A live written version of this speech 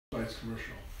memorize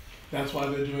commercial. That's why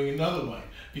they're doing another one,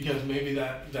 because maybe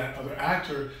that other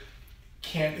actor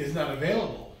is not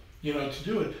available, to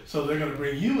do it. So they're going to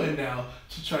bring you in now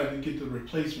to try to get the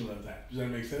replacement of that. Does that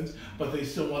make sense? But they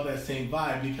still want that same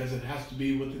vibe because it has to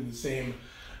be within the same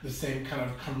kind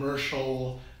of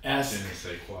commercial-esque. Je ne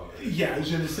sais quoi. Yeah,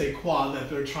 je ne sais quoi that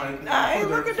they're trying to. Hey,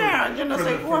 look at that. Je ne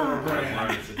sais quoi.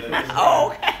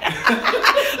 Oh, okay.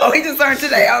 Oh, he just learned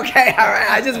today. Okay, all right.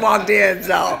 I just walked in,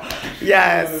 so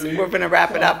yes, we're gonna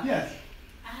wrap it up. Yes.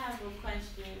 I have a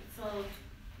question. So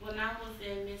when I was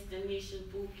in Miss Denisha's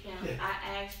boot camp,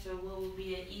 I asked her what would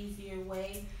be an easier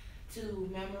way to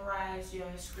memorize your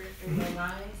script or your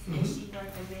lines, and she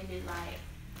recommended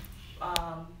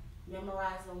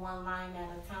memorizing one line at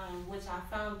a time, which I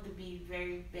found to be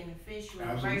very beneficial.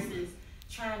 Absolutely. Versus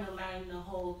trying to learn the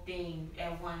whole thing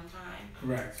at one time.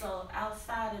 Correct. So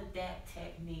outside of that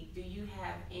technique, do you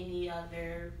have any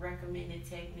other recommended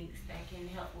techniques that can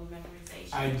help with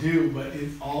memorization? I do, but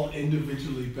it's all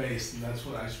individually based, and that's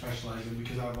what I specialize in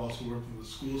because I've also worked in the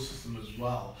school system as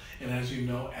well. And as you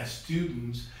know, as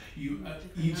students,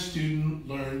 each student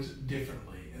learns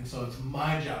differently, and so it's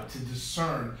my job to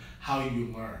discern how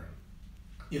you learn.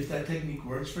 If that technique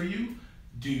works for you,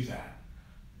 do that.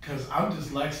 Because I'm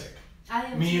dyslexic. I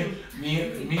am Me too.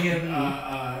 and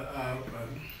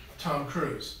Tom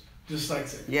Cruise,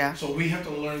 dyslexic. Yeah. So we have to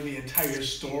learn the entire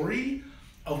story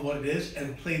of what it is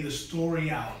and play the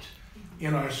story out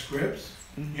in our scripts.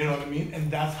 You know what I mean? And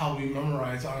that's how we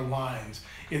memorize our lines.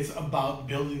 It's about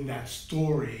building that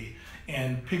story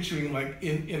and picturing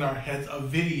in our heads a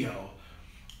video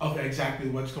of exactly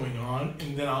what's going on,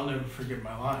 and then I'll never forget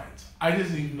my lines. I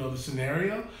just need to know the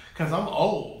scenario because I'm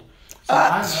old. So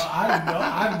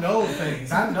I know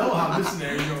things. I know how this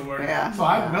scenario is going to work. Yeah. So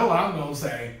I know what I'm going to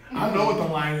say. I know what the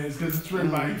line is because it's written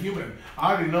by a human.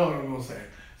 I already know what I'm going to say.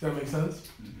 Does that make sense?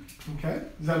 Okay?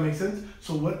 Does that make sense?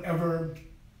 So whatever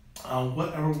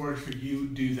works for you,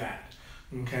 do that.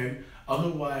 Okay?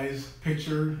 Otherwise,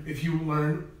 picture, if you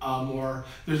learn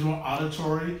there's more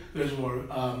auditory, there's more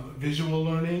visual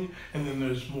learning, and then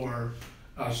there's more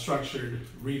structured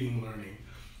reading learning.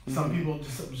 Some people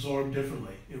just absorb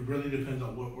differently. It really depends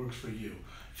on what works for you.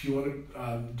 If you want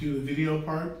to do the video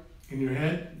part in your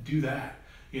head, do that.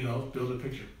 Build a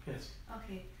picture. Yes.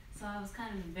 Okay, so I was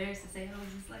kind of embarrassed to say I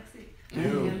was dyslexic.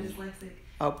 Ew. I'm dyslexic.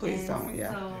 Oh, please don't.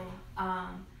 Yeah. So,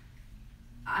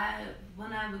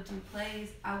 when I would do plays,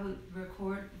 I would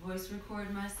voice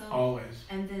record myself. Always.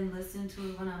 And then listen to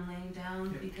it when I'm laying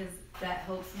down because that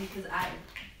helps me because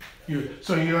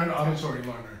So you're an auditory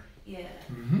learner. Yeah.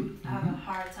 Mm-hmm. I have a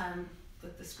hard time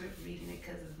with the script reading it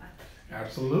because of my.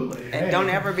 Absolutely. And don't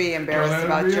ever be embarrassed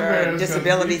about your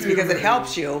disabilities because it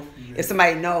helps you if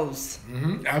somebody knows.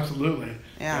 Mm-hmm. Absolutely.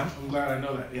 Yeah. I'm glad I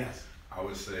know that. Yes. I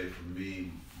would say for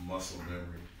me, muscle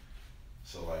memory.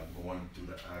 So going through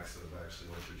the acts of actually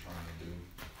what you're trying to do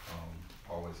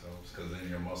always helps because then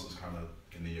your muscles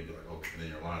and then you'll be like, okay, and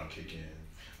then your line will kick in.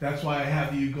 That's why I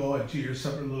have you go into your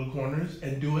separate little corners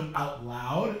and do it out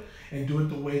loud and do it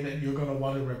the way that you're going to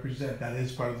want to represent. That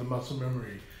is part of the muscle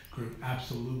memory group.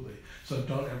 Absolutely. So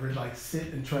don't ever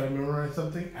sit and try to memorize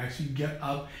something. Actually get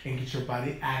up and get your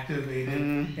body activated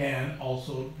and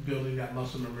also building that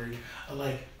muscle memory.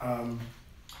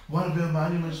 Want to build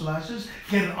monumental lashes?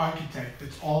 Get an architect.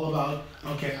 It's all about,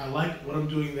 okay, I like what I'm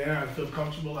doing there. I feel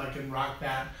comfortable. I can rock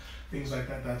that. Things like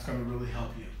that. That's going to really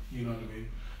help you. You know what I mean?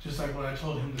 Just like when I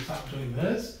told him to stop doing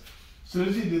this, as soon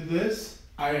as he did this,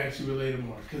 I actually related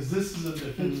more because this is a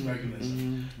defense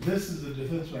mechanism. This is a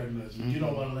defense mechanism. You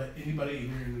don't want to let anybody in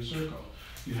your inner circle.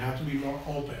 You have to be more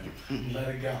open. Let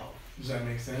it go. Does that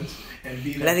make sense? And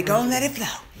Let it go and let it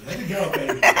flow. Let it go, baby.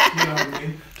 You know what I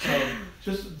mean? So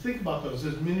just think about those.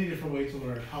 There's many different ways to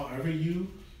learn. However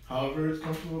it's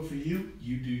comfortable for you,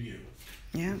 you do you.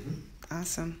 Yeah.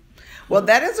 Awesome. Well,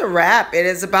 that is a wrap. It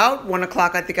is about 1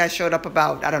 o'clock. I think I showed up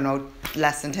about,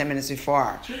 less than 10 minutes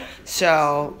before.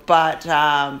 So, but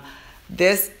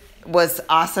this was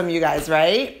awesome, you guys,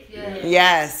 right?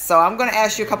 Yes. So I'm going to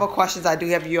ask you a couple of questions. I do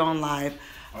have you on live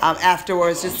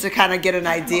afterwards just to kind of get an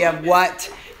idea of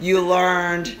what you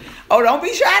learned. Oh, don't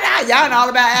be shy now. Y'all know all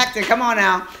about acting. Come on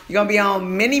now. You're going to be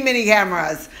on many, many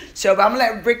cameras. So, but I'm going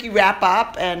to let Rikki wrap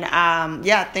up. And,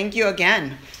 thank you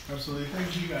again. Absolutely.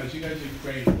 Thank you guys. You guys are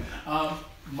great.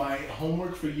 My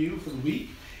homework for you for the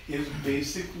week is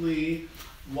basically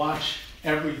watch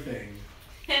everything.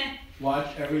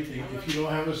 Watch everything. If you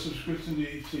don't have a subscription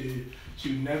to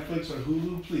Netflix or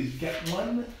Hulu, please get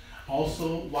one.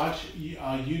 Also, watch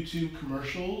YouTube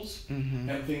commercials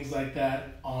and things like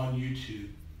that on YouTube.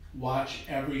 Watch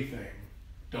everything.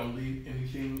 Don't leave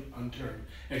anything unturned,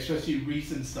 especially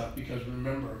recent stuff, because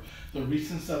remember, the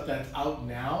recent stuff that's out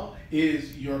now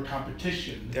is your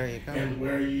competition. There you go. And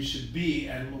where you should be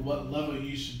and what level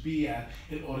you should be at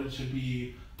in order to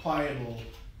be pliable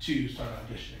to start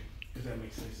auditioning, if that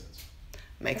makes any sense.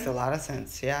 Makes a lot of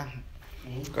sense, yeah.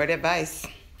 Mhm. Great advice.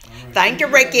 All right. Thank you,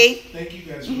 Rikki. Thank you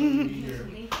guys for being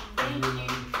here.